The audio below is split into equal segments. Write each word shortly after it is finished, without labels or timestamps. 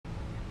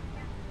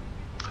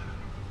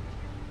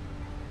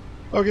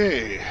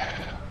Okay,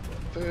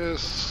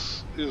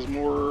 this is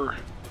more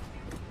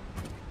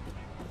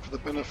for the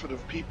benefit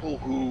of people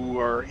who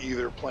are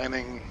either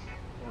planning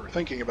or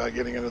thinking about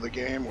getting into the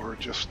game or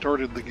just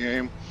started the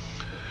game.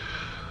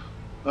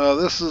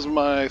 This is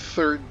my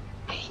third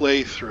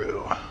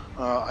playthrough.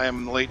 I am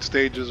in the late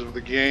stages of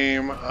the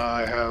game.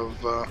 I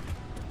have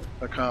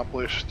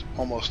accomplished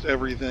almost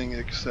everything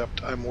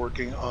except I'm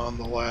working on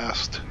the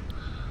last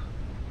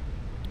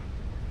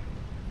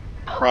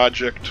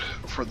project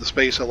for the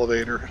space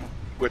elevator,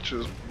 which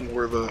is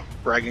more of a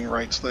bragging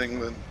rights thing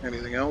than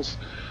anything else.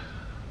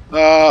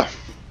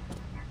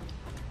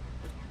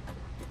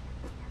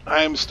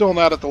 I'm still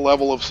not at the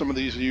level of some of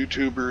these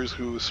YouTubers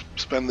who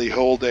spend the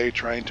whole day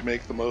trying to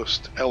make the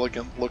most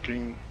elegant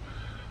looking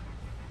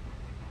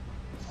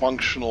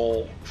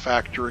functional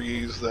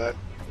factories that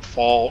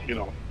fall,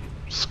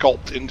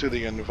 sculpt into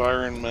the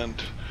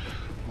environment.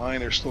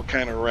 Mine are still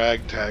kind of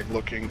ragtag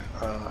looking.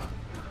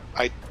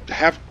 I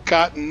have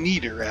gotten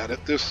neater at it.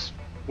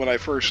 When I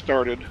first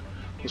started,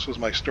 this was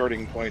my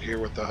starting point here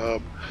with the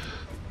hub.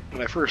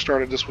 When I first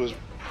started, this was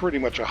pretty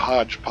much a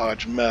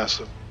hodgepodge mess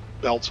of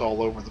belts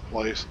all over the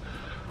place.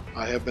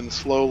 I have been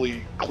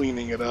slowly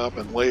cleaning it up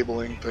and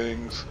labeling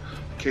things.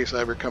 In case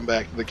I ever come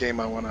back to the game,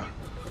 I want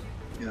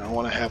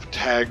to have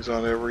tags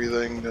on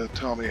everything to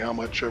tell me how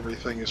much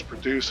everything is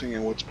producing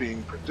and what's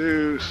being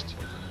produced.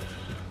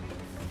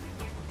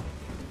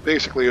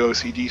 Basically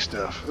OCD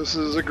stuff. This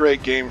is a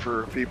great game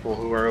for people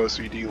who are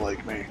OCD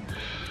like me.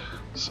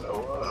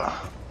 So,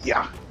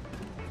 yeah.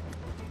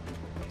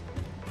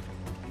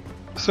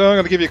 So I'm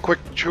going to give you a quick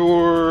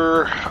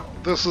tour.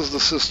 This is the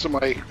system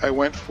I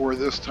went for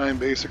this time.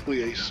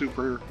 Basically a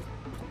super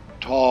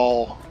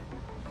tall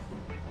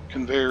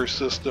conveyor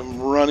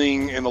system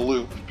running in a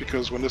loop,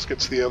 because when this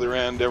gets to the other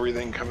end,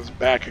 everything comes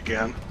back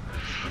again.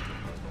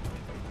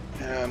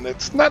 And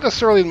it's not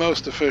necessarily the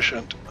most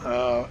efficient.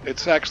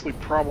 It's actually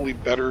probably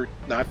better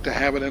not to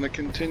have it in a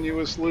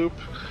continuous loop,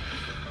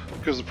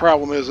 because the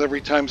problem is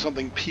every time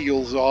something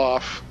peels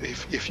off,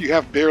 if you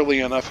have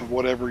barely enough of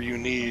whatever you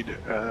need,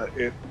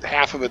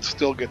 half of it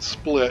still gets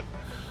split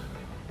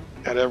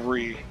at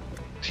every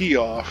tee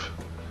off.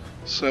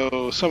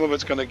 So some of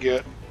it's going to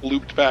get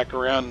looped back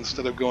around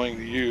instead of going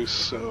to use.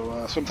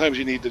 So sometimes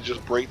you need to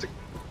just break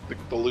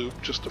the loop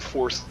just to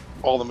force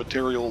all the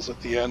materials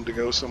at the end to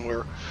go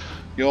somewhere.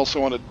 You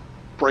also want to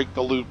break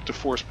the loop to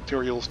force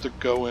materials to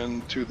go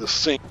into the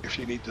sink if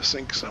you need to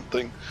sink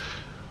something.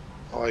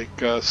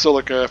 Like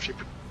silica, if you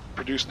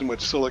produce too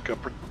much silica,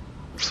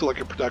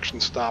 silica production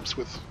stops,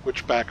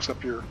 which backs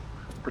up your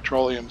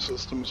petroleum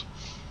systems.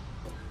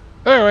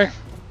 Anyway,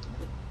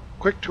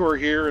 quick tour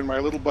here in my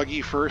little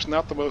buggy first.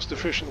 Not the most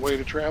efficient way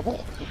to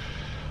travel,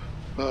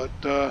 but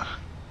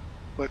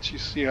lets you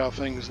see how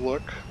things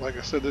look. Like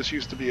I said, this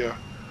used to be a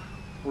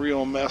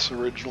real mess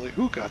originally.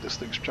 Oh God, this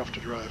thing's tough to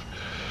drive.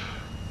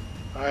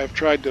 I've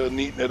tried to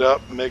neaten it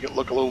up and make it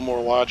look a little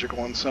more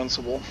logical and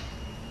sensible.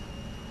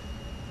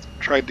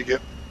 Tried to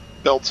get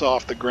belts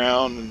off the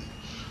ground and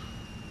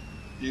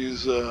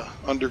use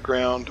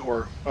underground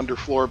or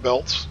underfloor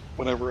belts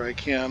whenever I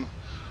can,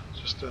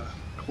 just to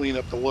clean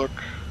up the look.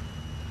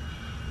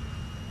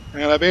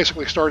 And I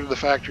basically started the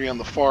factory on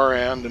the far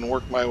end and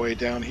worked my way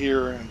down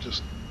here and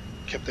just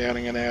kept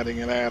adding and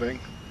adding and adding.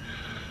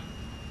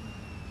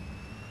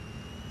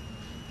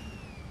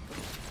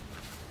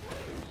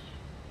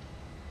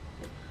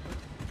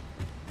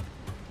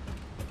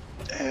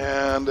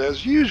 And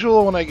as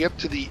usual, when I get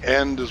to the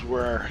end is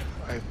where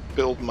I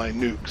build my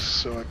nukes.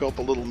 So I built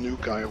a little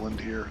nuke island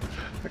here.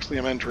 Actually,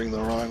 I'm entering the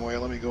wrong way.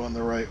 Let me go in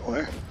the right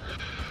way.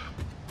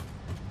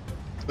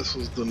 This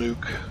is the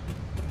nuke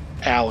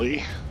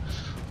alley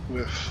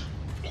with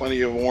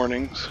plenty of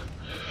warnings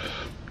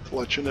to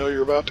let you know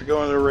you're about to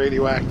go into a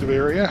radioactive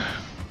area.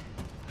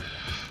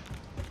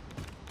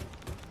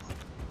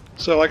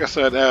 So like I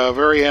said,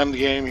 very end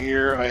game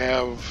here. I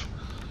have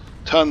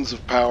tons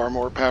of power,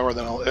 more power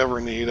than I'll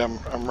ever need.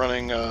 I'm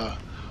running a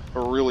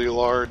really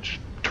large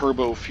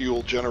turbo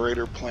fuel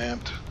generator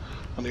plant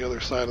on the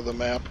other side of the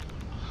map,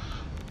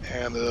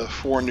 and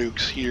 4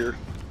 nukes here,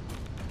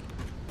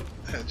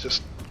 and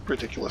just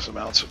ridiculous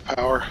amounts of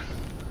power.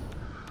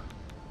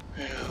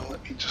 And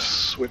let me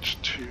just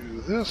switch to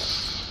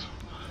this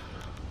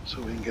so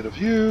we can get a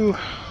view.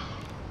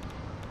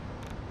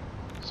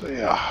 So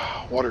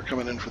yeah, water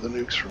coming in for the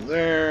nukes from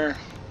there.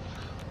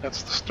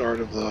 That's the start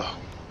of the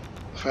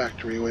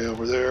factory way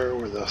over there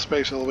where the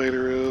space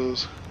elevator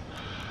is.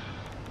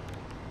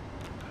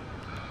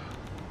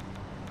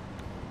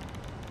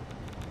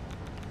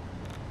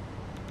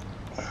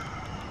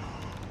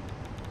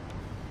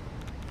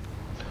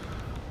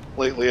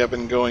 Lately I've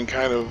been going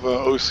kind of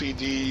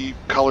OCD,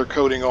 color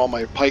coding all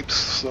my pipes,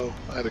 so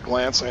at a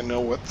glance I know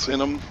what's in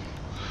them.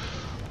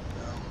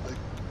 Like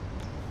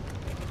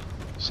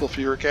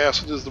sulfuric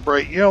acid is the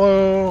bright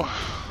yellow.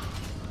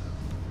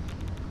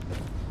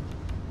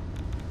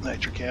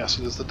 Nitric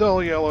acid is the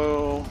dull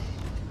yellow.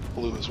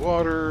 Blue is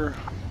water.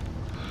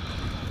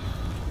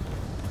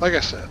 Like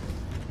I said,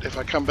 if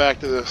I come back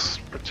to this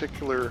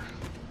particular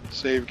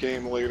save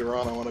game later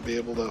on. I want to be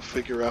able to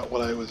figure out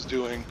what I was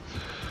doing.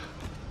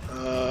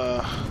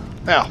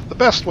 Now, the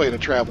best way to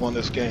travel in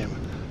this game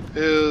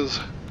is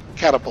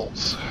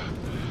catapults.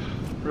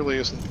 Really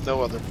isn't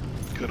no other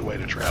good way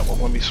to travel.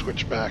 Let me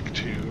switch back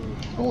to,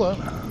 hold on,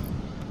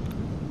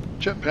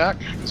 jetpack,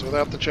 because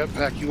without the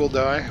jetpack you will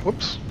die.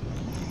 Whoops.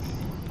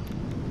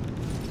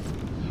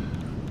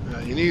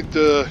 You need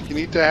to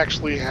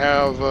actually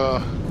have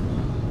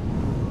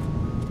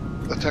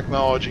the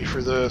technology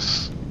for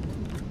this,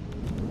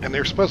 and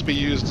they're supposed to be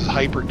used as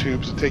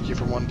hypertubes to take you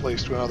from one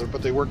place to another,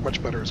 but they work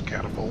much better as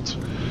catapults.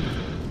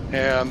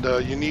 And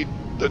you need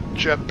the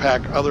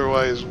jetpack,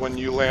 otherwise when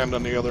you land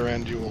on the other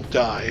end you will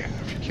die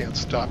if you can't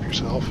stop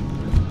yourself.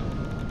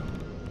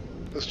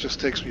 This just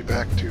takes me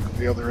back to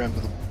the other end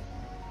of the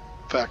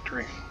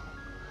factory.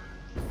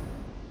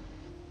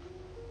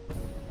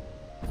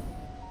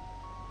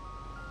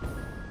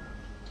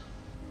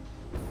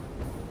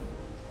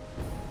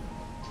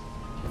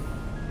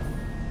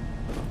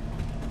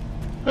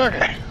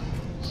 Okay,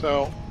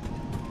 so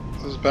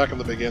this is back in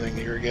the beginning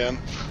here again.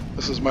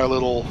 This is my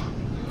little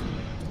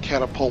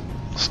catapult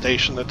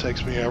station that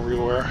takes me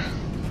everywhere.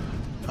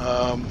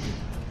 The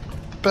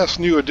best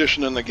new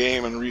addition in the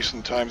game in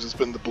recent times has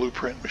been the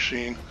blueprint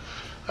machine.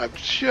 I've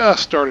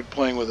just started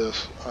playing with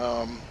this.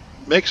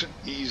 Makes it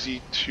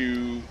easy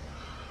to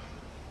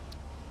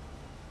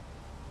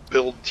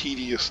build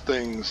tedious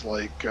things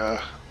like,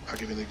 I'll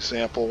give you an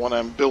example. When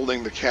I'm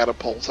building the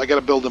catapults, I got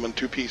to build them in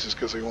two pieces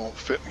because they won't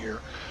fit in here.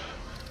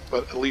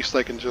 But at least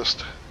I can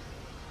just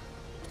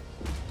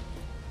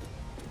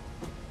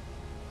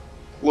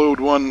load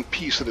one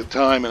piece at a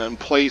time and then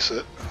place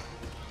it.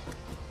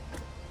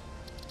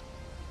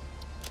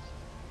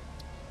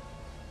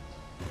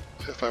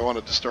 If I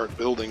wanted to start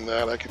building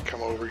that, I could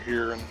come over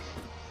here and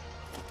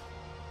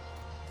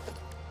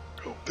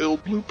go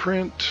build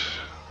blueprint,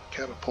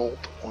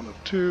 catapult 1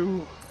 of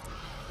 2,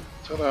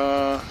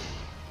 ta-da,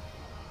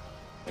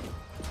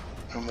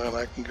 and then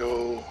I can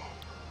go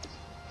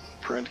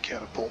print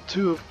catapult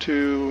 2 of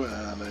 2,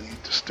 and I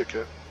need to stick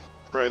it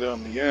right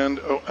on the end.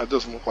 Oh, it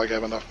doesn't look like I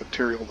have enough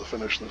material to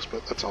finish this,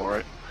 but that's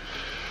alright.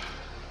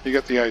 You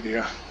get the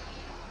idea.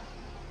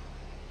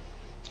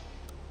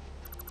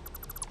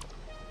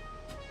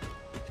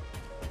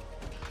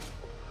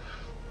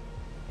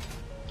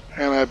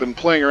 And I've been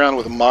playing around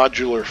with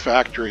modular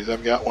factories.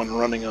 I've got one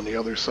running on the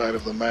other side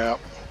of the map.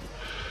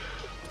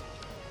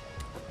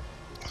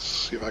 Let's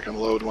see if I can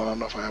load one. I don't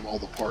know if I have all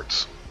the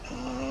parts.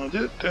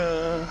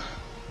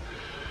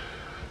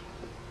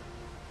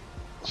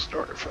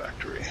 Starter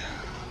factory.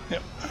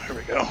 Yep, here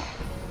we go.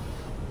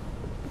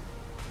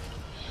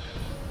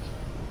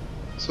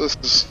 So this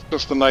is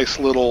just a nice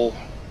little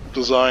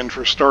design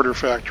for starter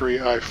factory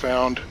I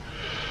found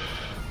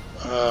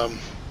on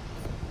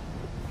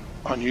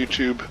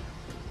YouTube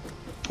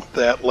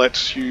that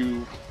lets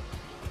you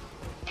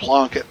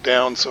plonk it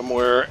down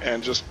somewhere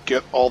and just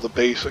get all the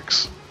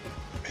basics.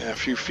 And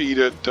if you feed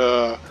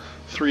it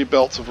 3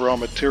 belts of raw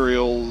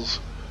materials,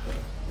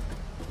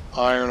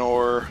 iron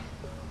ore,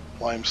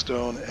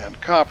 limestone, and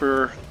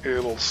copper,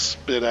 it'll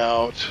spit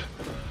out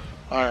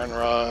iron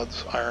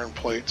rods, iron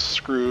plates,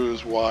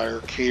 screws, wire,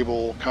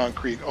 cable,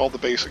 concrete, all the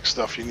basic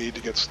stuff you need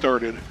to get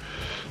started.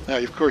 Now,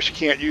 of course, you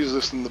can't use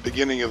this in the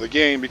beginning of the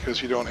game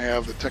because you don't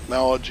have the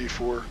technology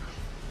for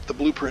the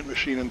blueprint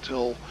machine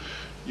until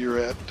you're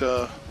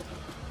at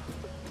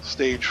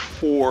stage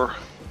 4.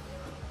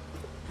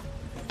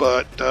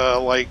 But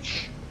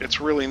like, it's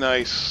really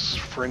nice,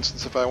 for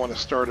instance, if I want to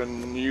start a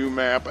new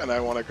map and I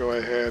want to go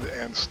ahead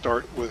and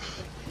start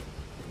with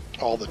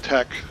all the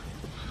tech,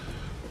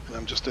 and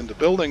I'm just into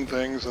building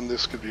things, and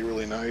this could be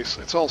really nice.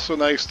 It's also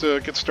nice to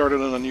get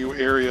started in a new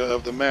area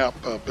of the map,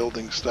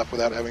 building stuff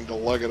without having to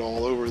lug it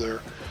all over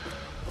there.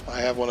 I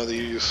have one of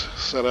these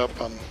set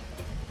up on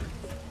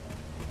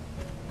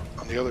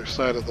the other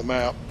side of the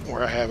map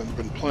where I haven't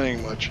been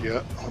playing much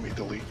yet. Let me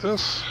delete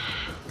this.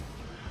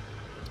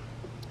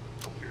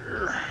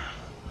 Here.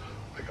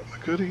 Pick up my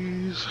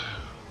goodies.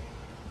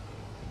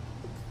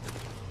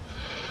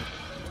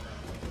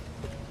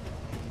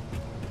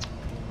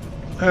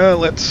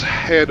 Let's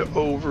head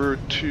over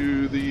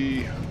to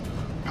the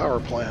power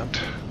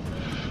plant.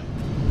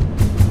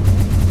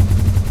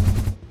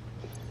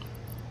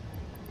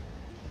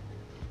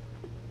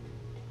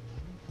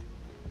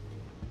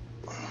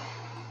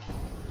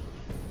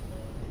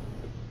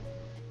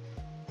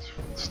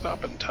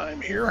 Stop in time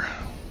here.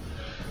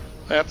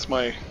 That's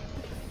my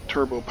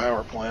turbo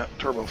power plant,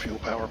 turbo fuel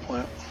power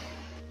plant.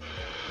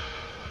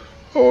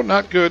 Oh,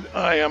 not good.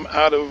 I am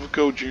out of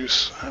go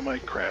juice. I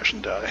might crash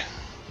and die.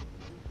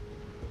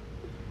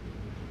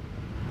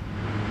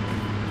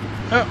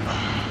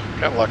 Oh,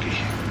 got lucky.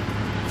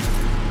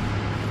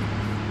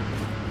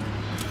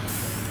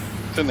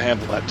 Didn't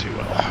handle that too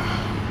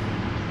well.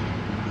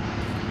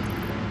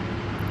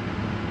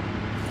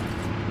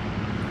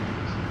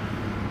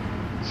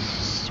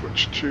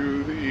 Switch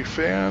to the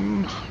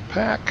fan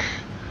pack,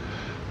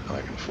 and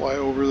I can fly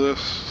over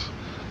this.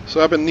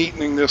 So I've been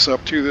neatening this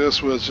up too.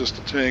 This was just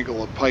a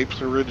tangle of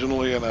pipes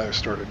originally, and I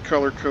started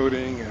color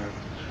coding and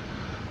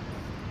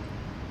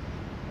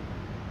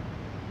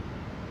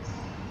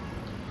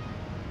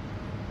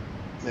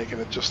making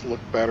it just look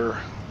better,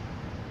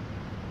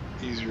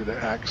 easier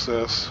to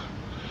access.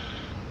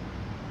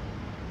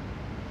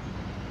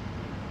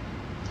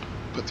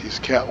 Put these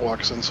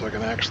catwalks in so I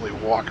can actually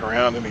walk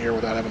around in here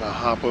without having to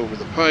hop over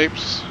the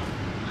pipes.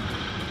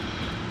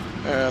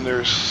 And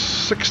there's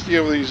 60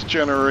 of these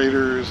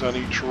generators on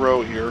each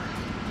row here.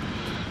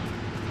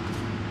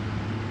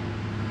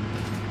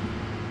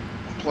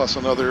 Plus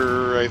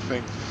another, I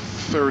think,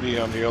 30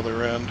 on the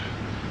other end.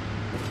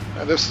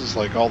 And this is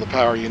like all the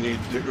power you need.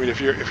 I mean, if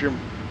you're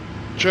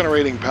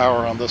generating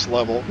power on this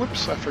level,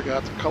 whoops, I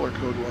forgot the color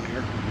code one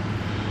here.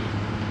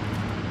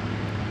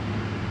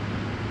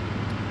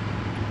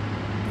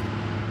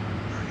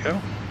 There we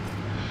go.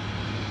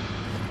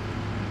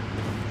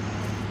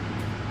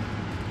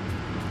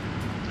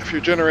 If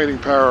you're generating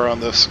power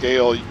on this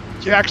scale, you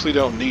actually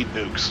don't need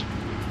nukes,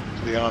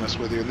 to be honest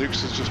with you.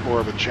 Nukes is just more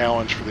of a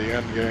challenge for the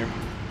end game.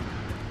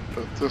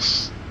 But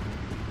this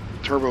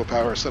turbo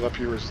power setup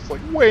here is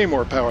like way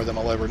more power than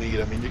I'll ever need.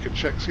 I mean, you can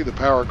see the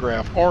power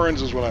graph.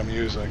 Orange is what I'm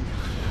using.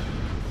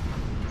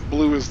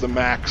 Blue is the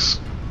max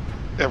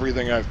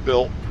everything I've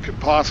built could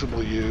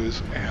possibly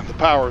use, and the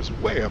power is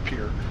way up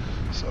here.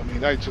 So I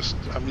mean,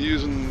 I'm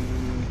using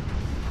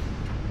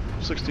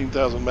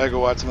 16,000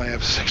 megawatts and I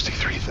have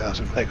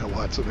 63,000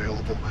 megawatts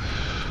available.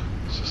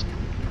 It's just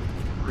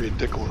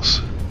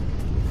ridiculous.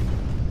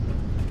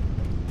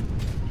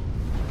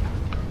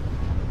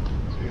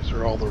 These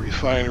are all the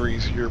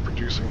refineries here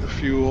producing the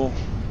fuel.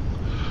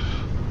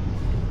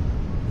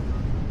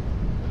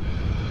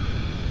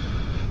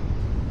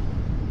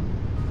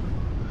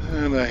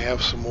 And I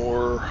have some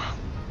more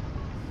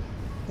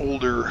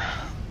older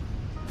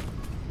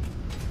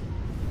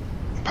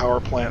power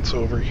plants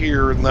over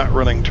here, not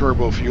running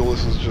turbo fuel.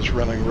 This is just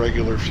running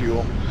regular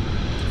fuel.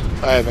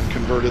 I haven't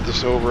converted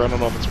this over. I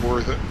don't know if it's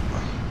worth it.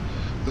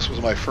 This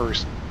was my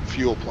first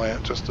fuel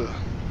plant just to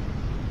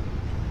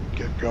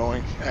get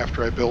going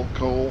after I built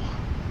coal.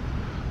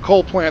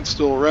 Coal plant's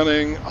still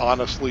running.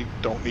 Honestly,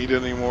 don't need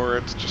it anymore.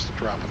 It's just a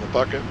drop in the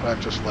bucket, but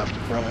I've just left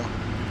it running.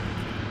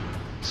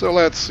 So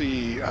let's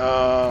see.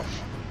 I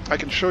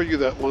can show you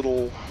that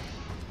little,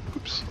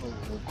 oops, a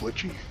little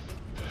glitchy.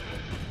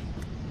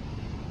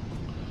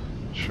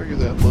 Show you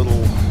that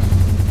little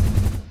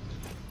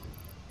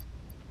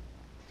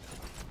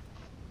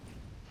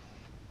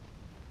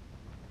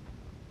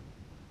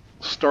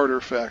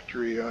starter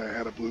factory I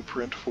had a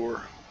blueprint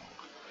for.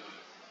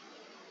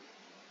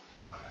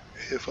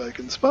 If I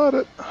can spot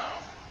it.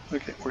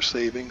 Okay, we're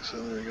saving,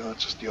 so there we go.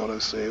 It's just the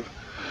autosave.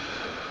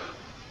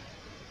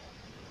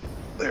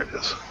 There it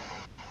is.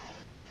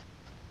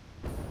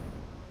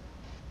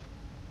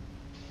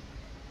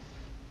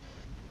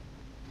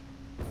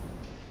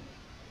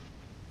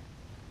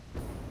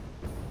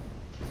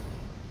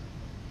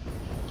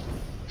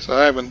 So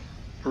I haven't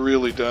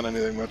really done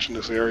anything much in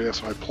this area,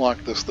 so I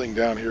plonked this thing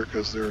down here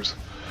because there's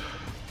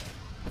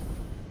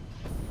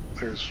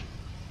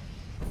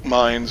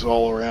mines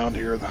all around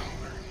here.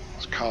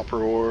 There's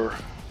copper ore.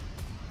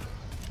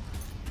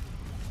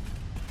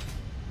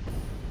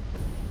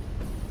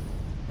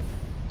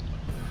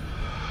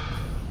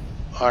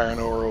 Iron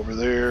ore over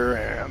there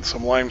and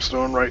some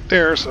limestone right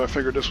there, so I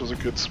figured this was a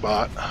good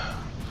spot.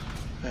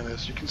 And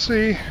as you can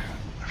see,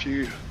 if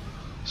you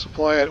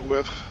supply it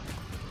with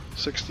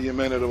 60 a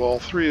minute of all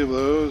three of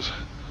those,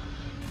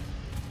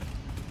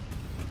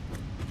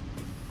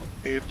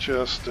 it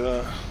just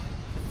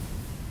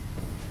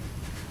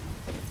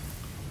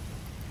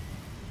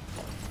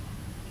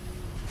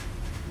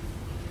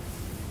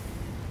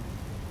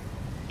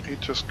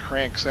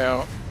cranks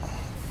out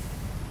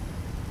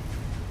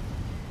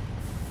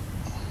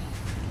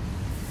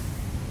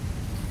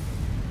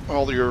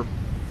all your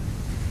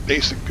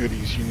basic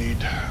goodies you need.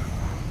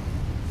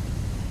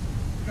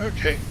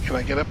 Okay, can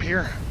I get up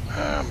here?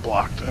 I'm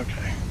blocked,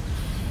 okay.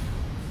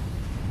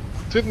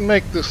 Didn't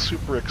make this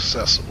super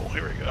accessible.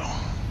 Here we go.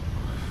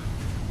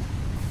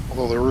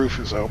 Although the roof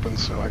is open,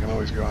 so I can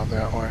always go out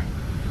that way.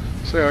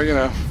 So, you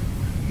know,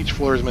 each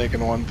floor is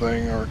making one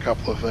thing or a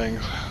couple of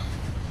things.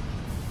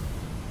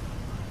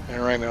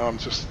 And right now I'm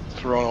just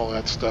throwing all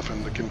that stuff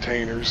into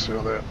containers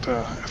so that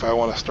if I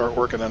want to start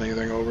working on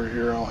anything over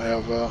here, I'll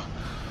have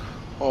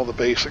all the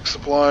basic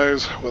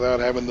supplies without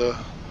having to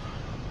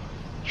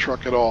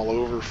truck it all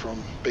over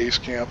from base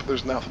camp.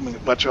 There's nothing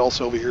much else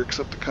over here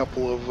except a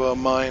couple of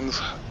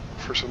mines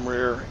for some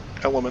rare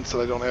elements that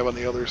I don't have on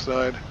the other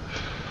side.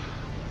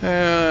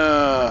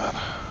 And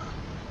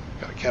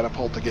got a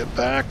catapult to get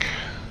back.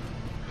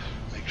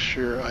 Make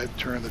sure I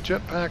turn the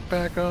jetpack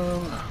back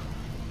on.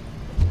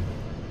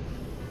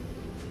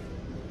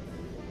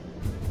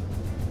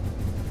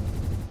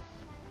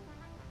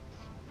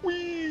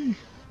 Whee!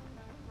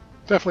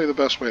 Definitely the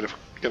best way to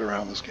get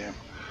around this game.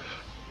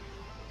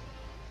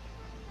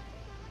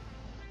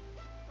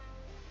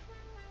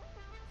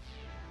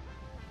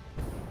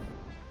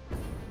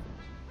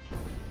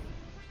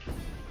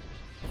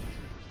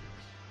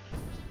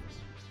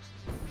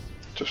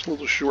 Just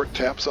little short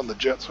taps on the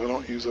jet so I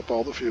don't use up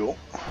all the fuel.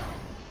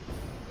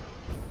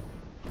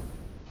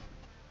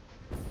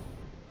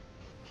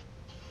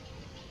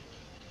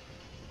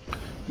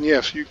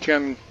 Yes, you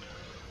can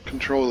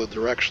control the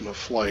direction of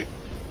flight.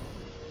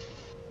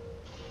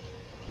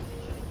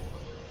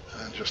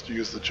 And just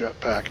use the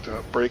jetpack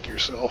to brake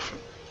yourself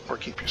or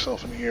keep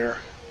yourself in the air.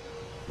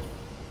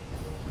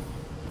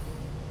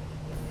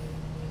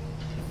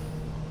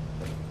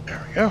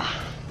 There we go.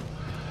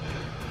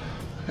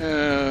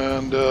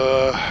 And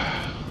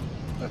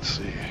let's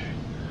see.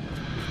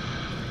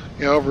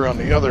 Yeah, over on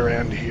the other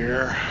end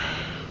here,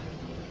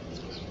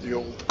 the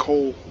old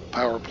coal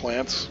power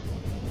plants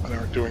that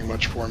aren't doing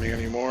much for me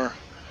anymore.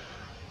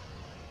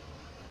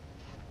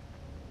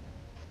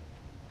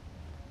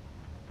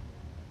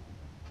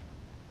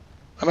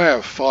 And I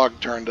have fog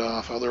turned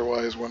off,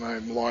 otherwise when I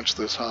launch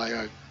this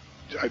high,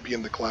 I'd be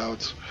in the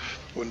clouds.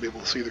 Wouldn't be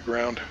able to see the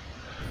ground.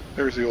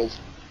 There's the old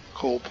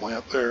coal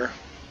plant there.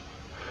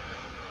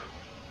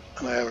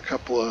 And I have a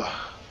couple of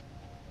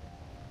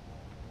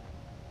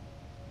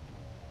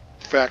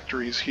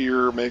factories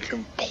here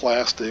making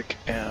plastic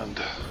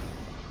and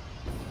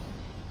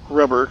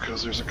rubber,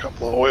 because there's a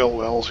couple of oil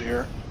wells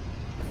here.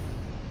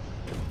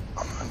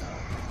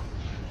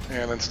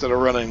 And instead of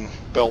running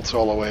belts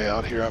all the way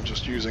out here, I'm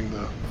just using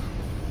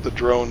the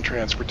drone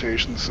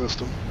transportation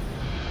system.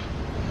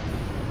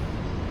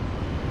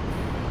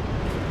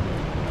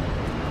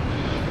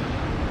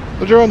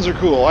 The drones are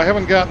cool. I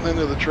haven't gotten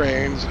into the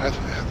trains.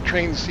 The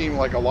trains seem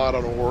like a lot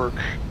of work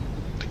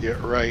to get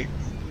right,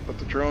 but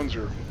the drones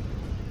are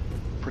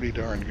pretty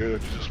darn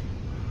good. Just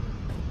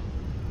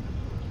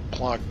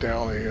plonk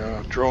down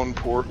a drone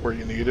port where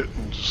you need it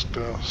and just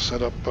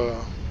set up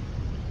a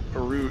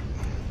route.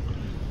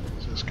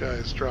 So this guy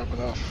is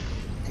dropping off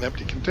an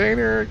empty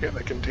container, getting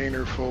a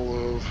container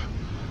full of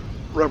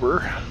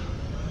rubber.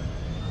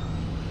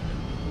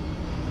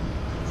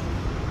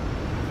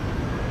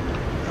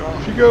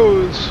 Off he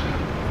goes.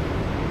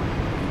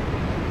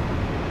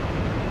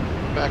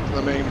 Back to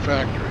the main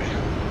factory.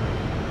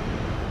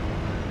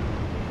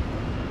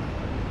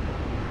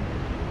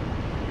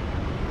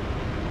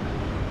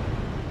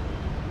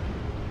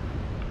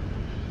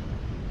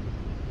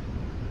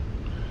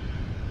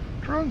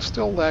 Drones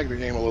still lag the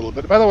game a little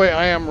bit. By the way,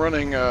 I am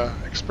running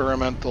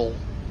experimental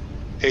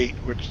 8,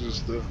 which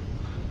is the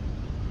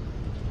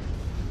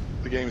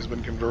game has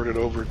been converted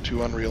over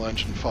to Unreal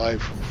Engine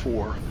 5 from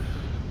 4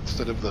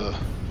 instead of the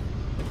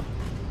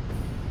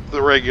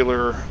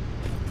regular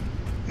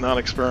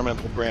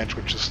non-experimental branch,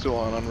 which is still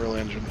on Unreal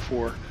Engine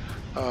 4.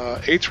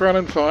 8's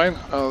running fine.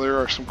 There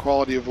are some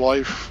quality of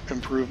life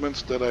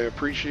improvements that I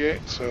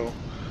appreciate, so...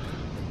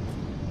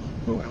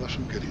 Oh, I left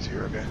some goodies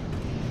here, okay.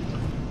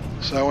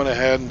 So I went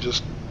ahead and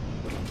just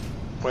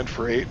went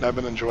for 8, and I've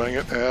been enjoying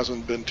it. It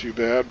hasn't been too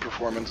bad.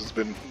 Performance has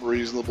been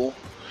reasonable.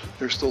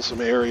 There's still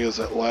some areas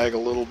that lag a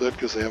little bit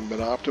because they haven't been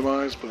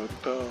optimized,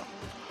 but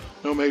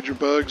no major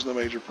bugs, no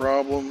major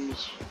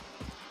problems.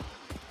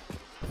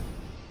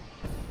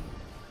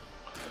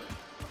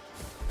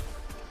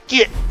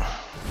 Get!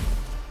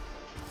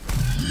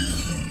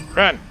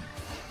 Run!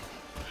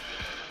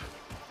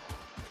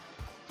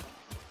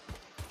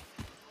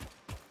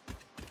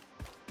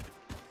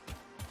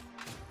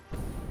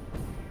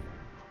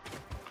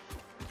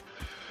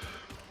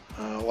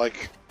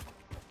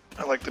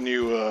 I like the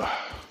new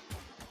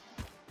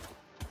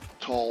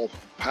tall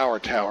power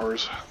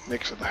towers.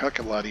 Makes it a heck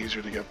of a lot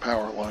easier to get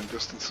power long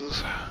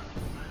distances.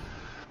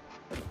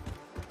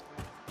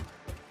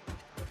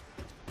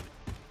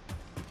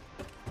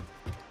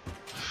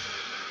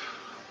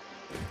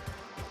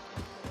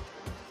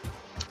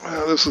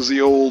 This is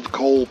the old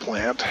coal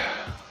plant.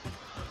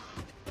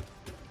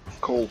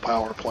 Coal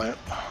power plant.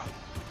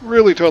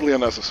 Really totally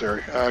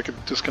unnecessary. I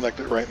could disconnect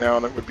it right now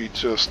and it would be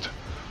just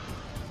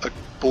a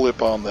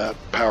blip on that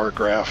power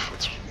graph.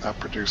 It's not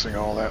producing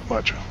all that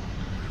much.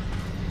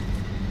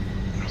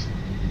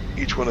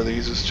 Each one of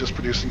these is just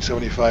producing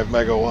 75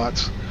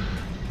 megawatts.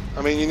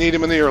 I mean, you need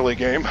them in the early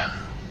game,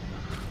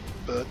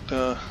 but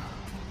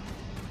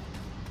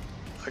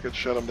I could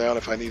shut them down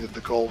if I needed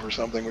the coal for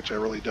something, which I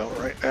really don't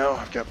right now.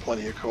 I've got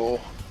plenty of coal.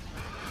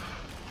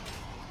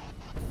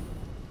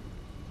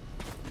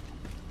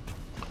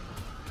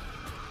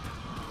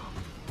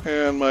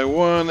 And my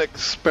one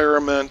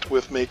experiment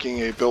with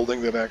making a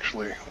building that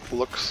actually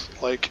looks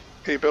like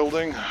a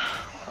building,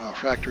 a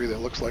factory that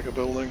looks like a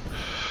building.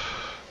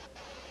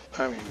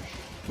 I mean,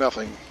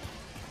 nothing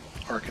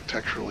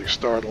architecturally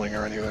startling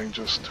or anything,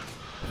 just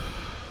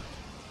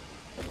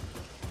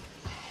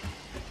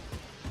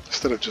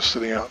instead of just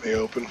sitting out in the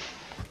open.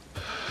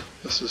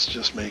 This is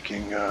just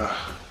making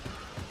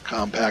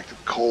compacted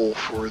coal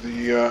for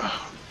the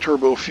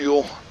turbo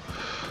fuel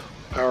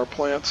power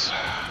plants.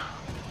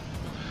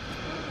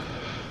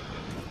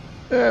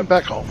 And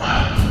back home.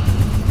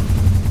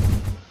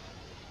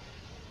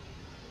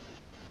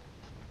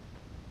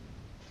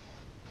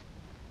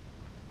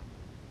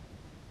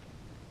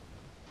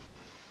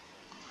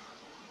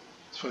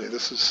 It's funny,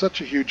 this is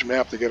such a huge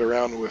map to get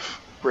around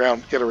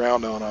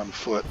on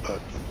foot, but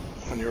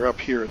when you're up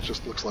here it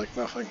just looks like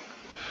nothing.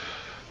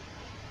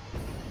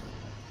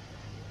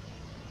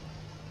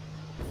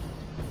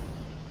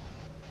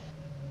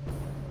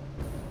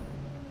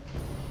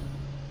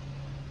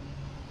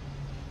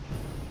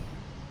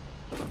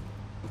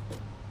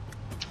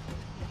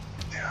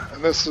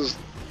 And this is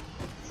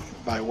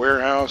my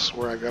warehouse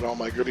where I got all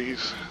my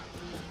goodies.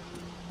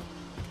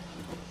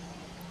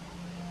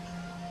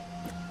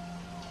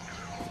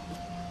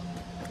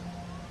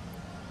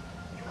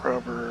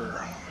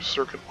 Rubber,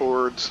 circuit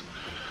boards.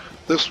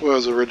 This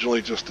was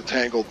originally just a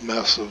tangled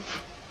mess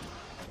of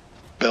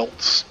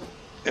belts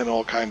in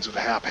all kinds of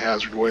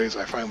haphazard ways.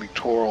 I finally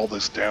tore all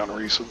this down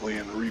recently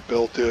and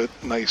rebuilt it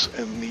nice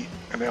and neat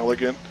and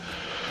elegant.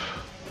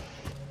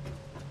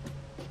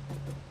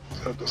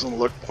 So it doesn't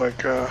look like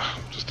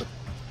just a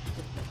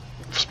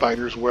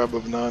spider's web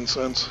of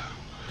nonsense.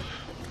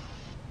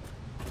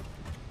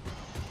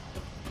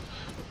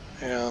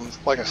 And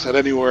like I said,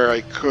 anywhere I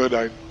could,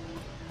 I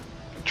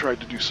tried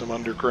to do some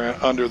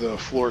underground, under the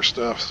floor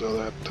stuff so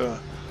that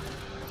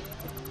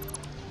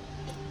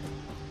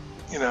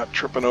you're not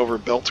tripping over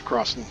belts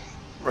crossing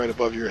right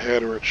above your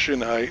head or at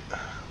shin height.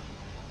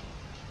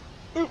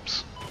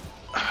 Oops.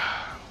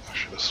 I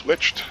should have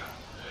switched.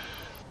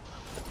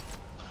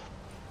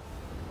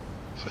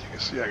 So you can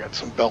see I got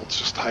some belts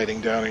just hiding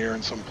down here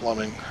and some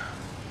plumbing.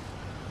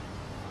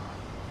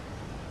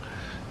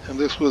 And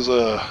this was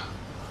a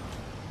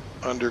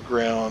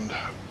underground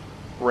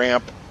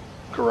ramp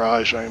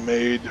garage I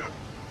made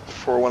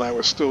for when I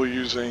was still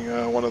using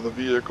one of the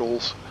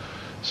vehicles.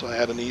 So I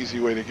had an easy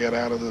way to get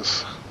out of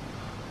this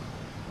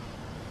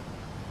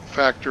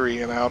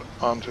factory and out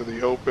onto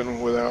the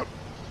open without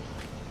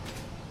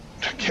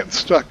getting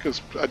stuck,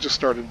 because I just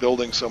started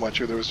building so much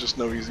here. There was just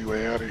no easy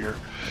way out of here.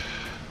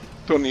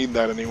 Don't need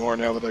that anymore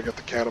now that I got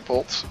the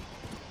catapults.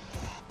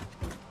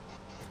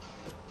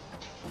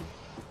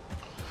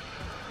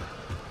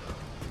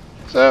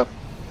 So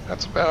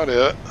that's about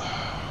it.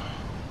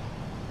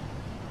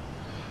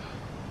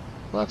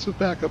 Lots of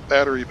backup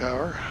battery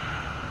power.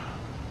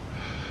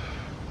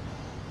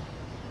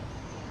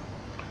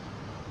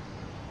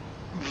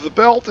 The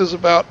belt is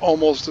about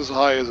almost as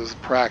high as is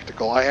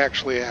practical. I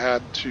actually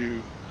had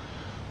to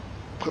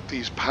put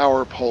these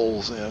power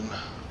poles in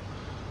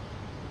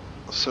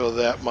so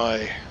that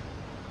my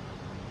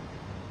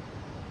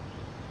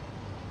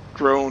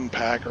drone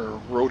pack or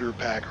rotor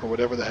pack or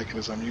whatever the heck it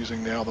is I'm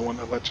using now, the one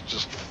that lets you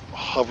just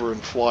hover and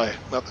fly,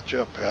 not the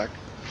jet pack.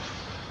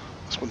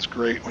 This one's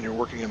great when you're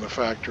working in the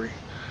factory.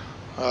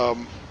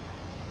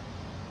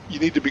 You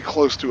need to be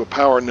close to a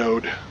power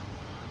node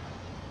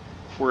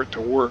for it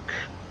to work.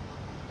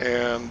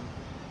 And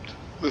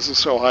this is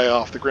so high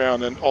off the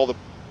ground, and all the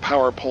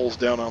power poles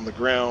down on the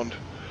ground.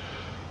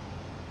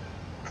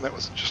 And that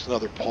was just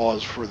another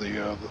pause for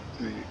the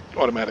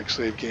automatic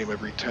save game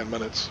every 10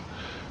 minutes.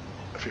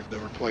 If you've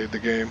never played the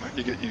game,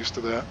 you get used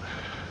to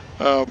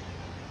that.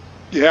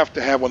 You have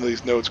to have one of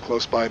these nodes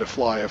close by to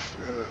fly.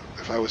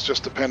 If I was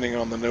just depending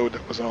on the node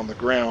that was on the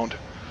ground,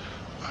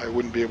 I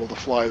wouldn't be able to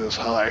fly this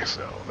high.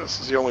 So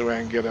this is the only way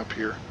I can get up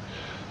here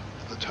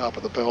to the top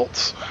of the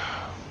belts.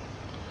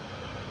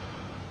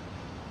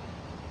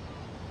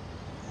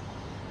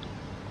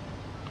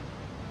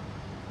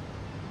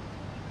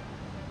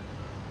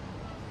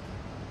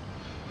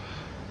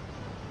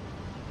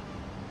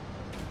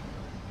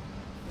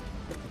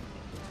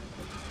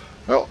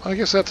 Well, I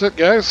guess that's it,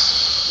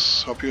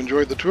 guys. Hope you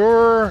enjoyed the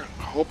tour.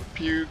 Hope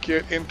you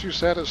get into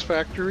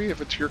Satisfactory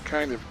if it's your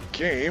kind of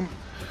game.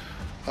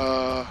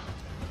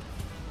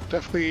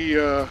 Definitely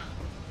a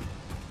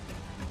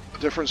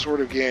different sort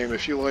of game.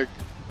 If you like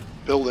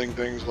building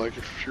things, like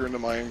if you're into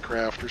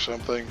Minecraft or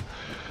something,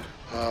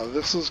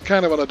 this is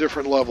kind of on a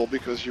different level,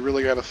 because you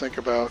really got to think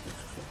about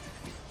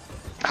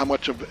how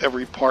much of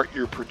every part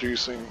you're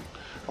producing,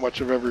 how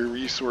much of every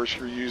resource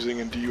you're using,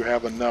 and do you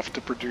have enough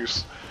to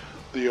produce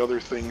the other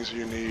things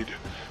you need.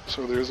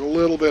 So there's a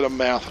little bit of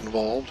math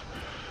involved.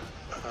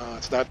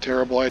 It's not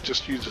terrible. I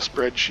just use a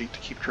spreadsheet to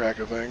keep track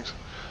of things.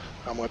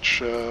 How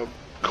much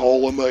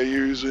coal am I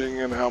using,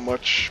 and how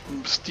much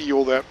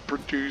steel that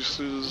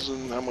produces,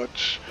 and how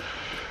much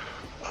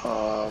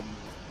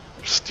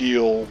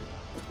steel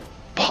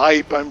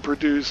pipe I'm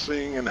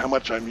producing, and how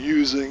much I'm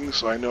using,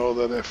 so I know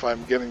that if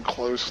I'm getting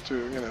close to,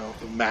 you know,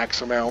 the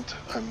max amount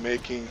I'm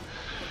making,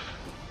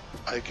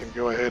 I can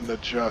go ahead and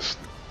adjust,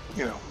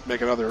 you know,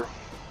 make another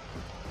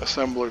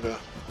assembler to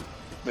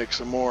make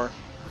some more.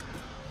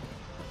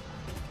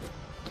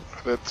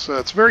 It's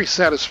a very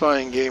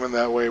satisfying game in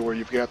that way, where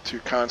you've got to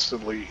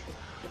constantly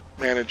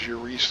manage your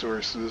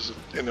resources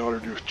in order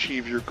to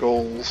achieve your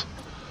goals.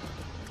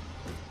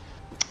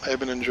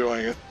 I've been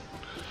enjoying it.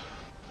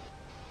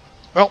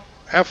 Well,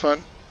 have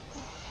fun.